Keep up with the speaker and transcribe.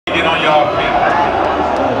y'all people.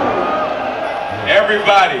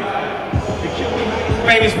 Everybody.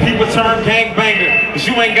 Famous people turn gangbanger, cause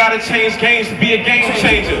you ain't gotta change games to be a game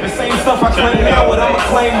changer. The same stuff I claim now, what I'ma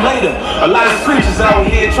claim later. A lot of screechers out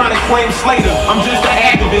here trying to claim Slater. I'm just an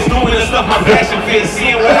activist doing the stuff my passion fits.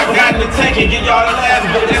 Seeing what I got in the tank and get y'all to laugh,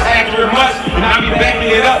 but that's accurate much, and I be backing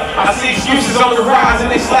it up. I see excuses on the rise and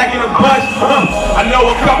they slacking a bunch. I know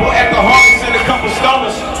a couple alcoholics and a couple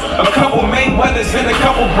stoners, a couple Mayweathers and a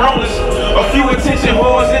couple Broners, a few attention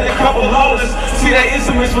whores and a couple loners. See that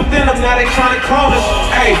instruments within them, now they trying to clone us.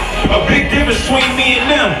 Hey, a big difference between me and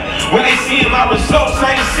them. When they seeing my results,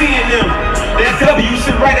 I ain't seeing them. That W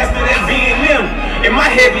sit right after that V and M. In my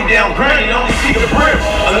head be down grinding, only see the brim.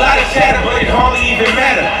 A lot of chatter, but it hardly even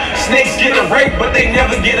matter. Snakes get a rape, but they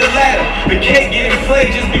never get a ladder. The cake getting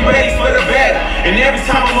played, just be ready for the batter. And every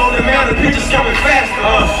time I'm on the mountain, the picture's coming faster.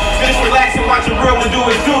 Just relax and watch a real one do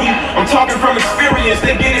his duty. I'm talking from experience,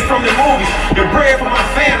 they get it from the movies. The bread from my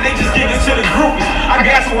fam, they just give it to the groupies. I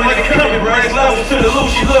got someone that coming, bro. It's levels to the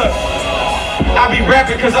Lucy. Look, I be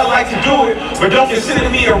rapping cause I like to do it, but don't consider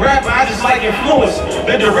me a rapper, I just like influence.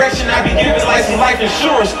 The direction I be giving like some life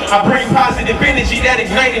insurance. I bring positive energy that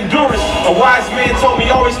ignite endurance. A wise man told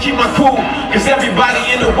me always keep my cool, cause everybody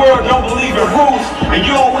in the world don't believe in rules. And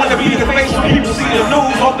you don't want to be the face when people see the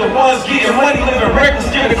news. Hope the ones getting money living reckless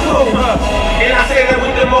get a clue. And I say that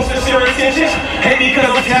with the most sincere intentions. Hate because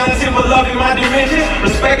I'm talented but loving my dimensions.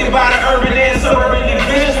 Respected by the urban and suburban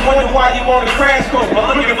divisions. Wonder why you want to crash course,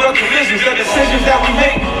 but looking for collisions. The decisions that we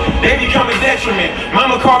make, they become a detriment.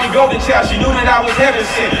 Mama called me golden child, she knew that I was heaven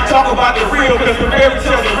sent. Talk about the real, cause the fairy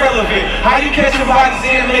tales are relevant. How you catching bodies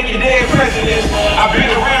and making dead presidents? I've been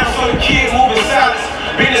around so the kid moving silence.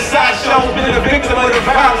 Been a sideshow, been a victim of the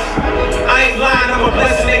violence. I ain't lying, I'm a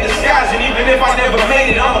blessing in disguise. And even if I never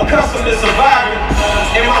made it, I'm accustomed to surviving.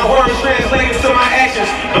 And my words translated to my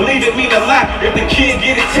actions. Believe it mean a lot if the kid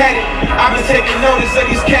get it tatted. I've been taking notice of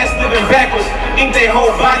these cats living backwards. Ink their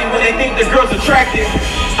whole body when they think the girl's attractive.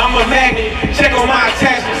 I'm a magnet, check on my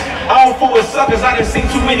attachments. I don't fool with suckers, I done seen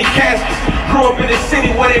too many caskets. Grew up in the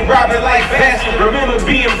city where they robbing like bastards. Remember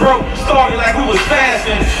being broke, starving like we was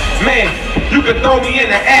fasting. Man, you could throw me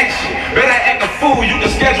into action. Bet I act a fool, you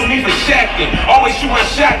can schedule me for shacking. Always shoot my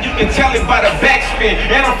shot, you can tell it by the backspin.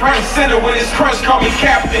 And I'm front and center when it's crunch, call me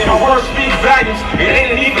captain. My words speak volumes, it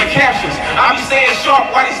ain't even captions. I be staying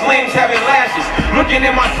sharp while these lames having lashes. Looking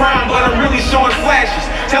at my prime, but I'm really showing flashes.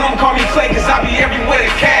 Tell them call me Clay, cause I be everywhere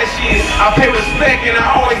the cash is. I pay respect and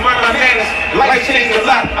I always mind my manners. Life changed a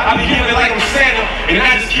lot, I be giving like I'm Santa. And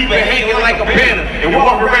I just keep it hanging like a banner. And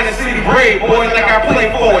walk around the city brave, boy, like I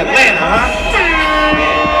play for Atlanta,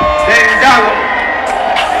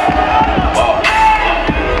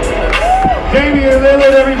 Damian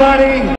Lillard, everybody.